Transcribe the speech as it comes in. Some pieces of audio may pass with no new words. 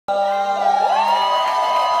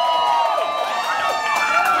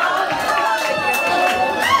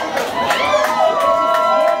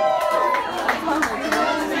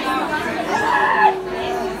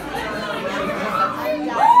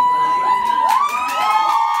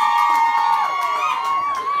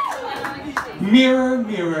Mirror,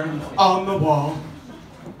 mirror on the wall,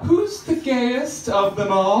 who's the gayest of them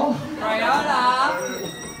all? Crayola!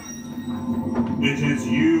 It is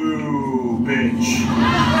you, bitch. You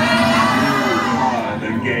are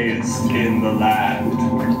the gayest in the land.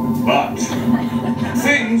 But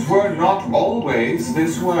things were not always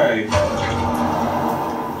this way.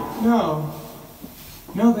 No,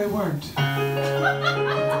 they weren't.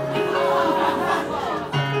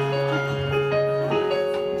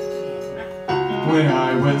 When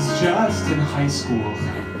I was just in high school,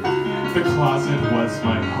 the closet was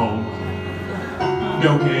my home.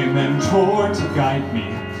 No gay mentor to guide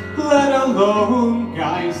me, let alone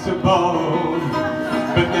guys to bone.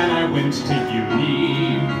 But then I went to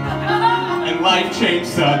uni, and life changed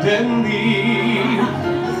suddenly.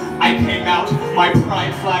 I came out, my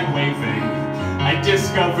pride flag waving, I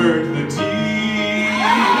discovered the tea.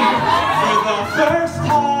 For the first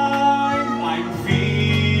time, I'm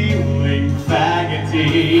feeling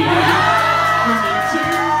faggoty. When you're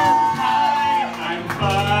too high, I'm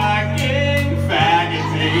fucking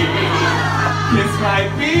faggoty. Kiss my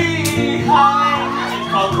behind, it's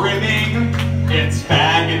called ribbing, it's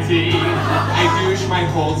faggoty. I douche, my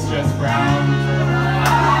hole's just brown.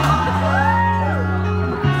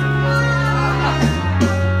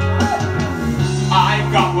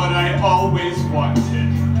 Got what I always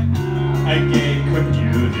wanted, a gay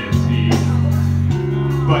community.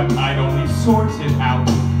 But I'd only sorted out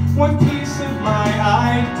one piece of my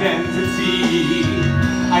identity.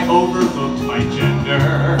 I overlooked my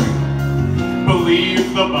gender,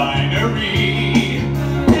 believed the binary.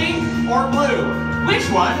 Pink or blue, which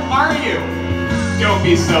one are you? Don't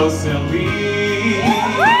be so silly.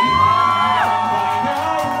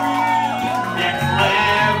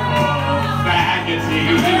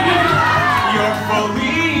 You're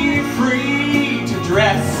fully free to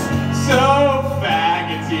dress so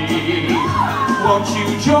faggoty. Won't you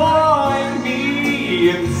join me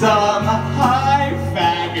in some high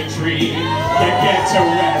faggotry? You get to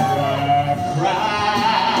wear the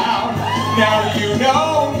crown. Now you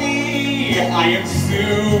know me, I am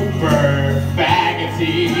super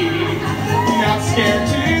faggoty. Not scared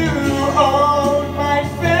to own my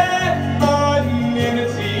femininity.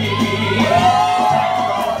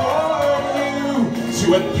 To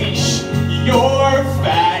unleash your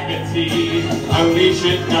faggoty, unleash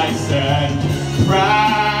it nice and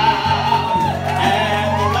proud.